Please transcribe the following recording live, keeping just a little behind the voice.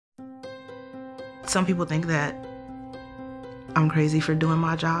Some people think that I'm crazy for doing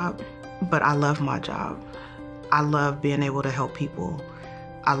my job, but I love my job. I love being able to help people.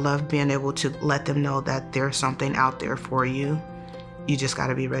 I love being able to let them know that there's something out there for you. You just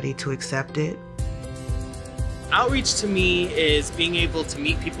gotta be ready to accept it. Outreach to me is being able to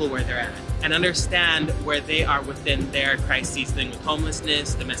meet people where they're at and understand where they are within their crises, dealing with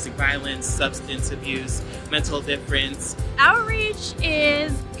homelessness, domestic violence, substance abuse, mental difference. Outreach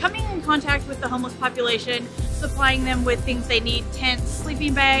is coming in contact with the homeless population, supplying them with things they need: tents,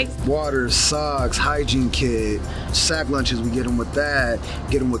 sleeping bags, water, socks, hygiene kit, sack lunches, we get them with that,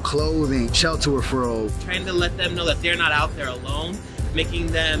 get them with clothing, shelter referral. Trying to let them know that they're not out there alone, making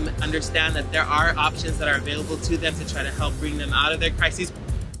them understand that there are options that are available to them to try to help bring them out of their crises.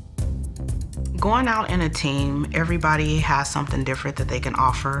 Going out in a team, everybody has something different that they can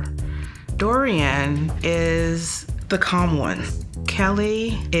offer. Dorian is the calm one.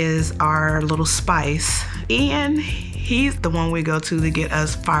 Kelly is our little spice. Ian, he's the one we go to get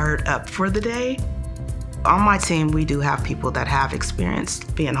us fired up for the day. On my team, we do have people that have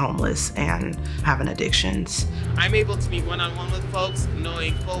experienced being homeless and having addictions. I'm able to meet one-on-one with folks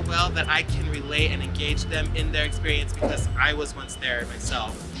knowing full well that I can relate and engage them in their experience because I was once there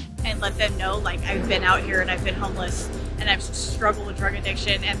myself. and let them know, like, I've been out here and I've been homeless and I've struggled with drug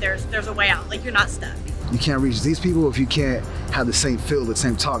addiction, and there's a way out. Like, you're not stuck. You can't reach these people if you can't have the same feel, the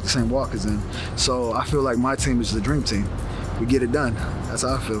same talk, the same walk as them. So I feel like my team is the dream team. We get it done. That's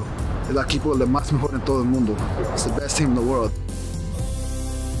how I feel. Es el equipo lo más mejor en todo el mundo. It's the best team in the world.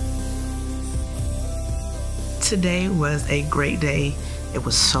 Today was a great day. It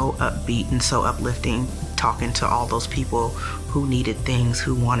was so upbeat and so uplifting, talking to all those people who needed things,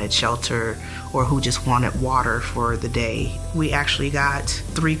 who wanted shelter, or who just wanted water for the day. We actually got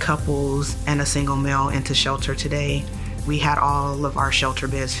 3 couples and a single male into shelter today. We had all of our shelter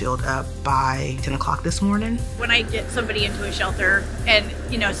beds filled up by 10 o'clock this morning. When I get somebody into a shelter and,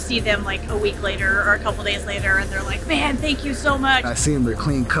 you know, see them like a week later or a couple days later, and they're like, man, thank you so much. I see them, they're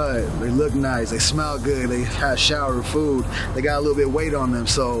clean cut, they look nice, they smell good, they have shower, food, they got a little bit of weight on them,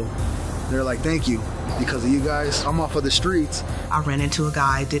 so they're like, thank you. Because of you guys, I'm off of the streets. I ran into a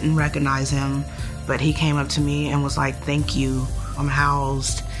guy, didn't recognize him, but he came up to me and was like, thank you, I'm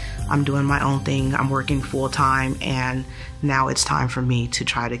housed. I'm doing my own thing, I'm working full time, and now it's time for me to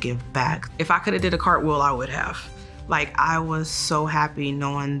try to give back. If I could have did a cartwheel, I would have. Like, I was so happy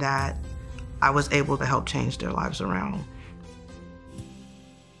knowing that I was able to help change their lives around.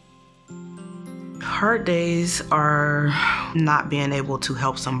 Hard days are not being able to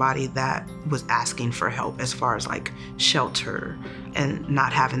help somebody that was asking for help as far as like shelter and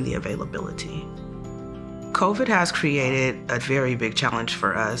not having the availability. COVID has created a very big challenge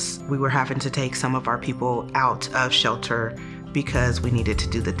for us. We were having to take some of our people out of shelter because we needed to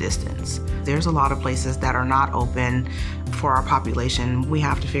do the distance. There's a lot of places that are not open for our population. We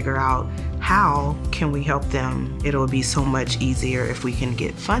have to figure out how can we help them. It'll be so much easier if we can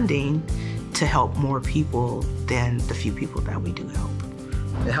get funding to help more people than the few people that we do help.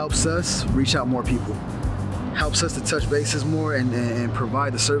 It helps us reach out more people. Helps us to touch bases more and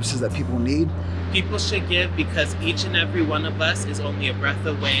provide the services that people need. People should give because each and every one of us is only a breath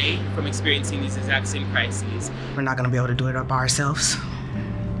away from experiencing these exact same crises. We're not gonna be able to do it by ourselves.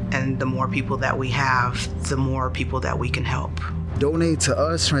 And the more people that we have, the more people that we can help. Donate to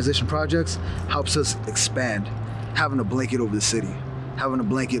us, Transition Projects, helps us expand. Having a blanket over the city, having a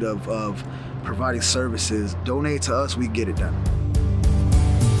blanket of providing services. Donate to us, we get it done.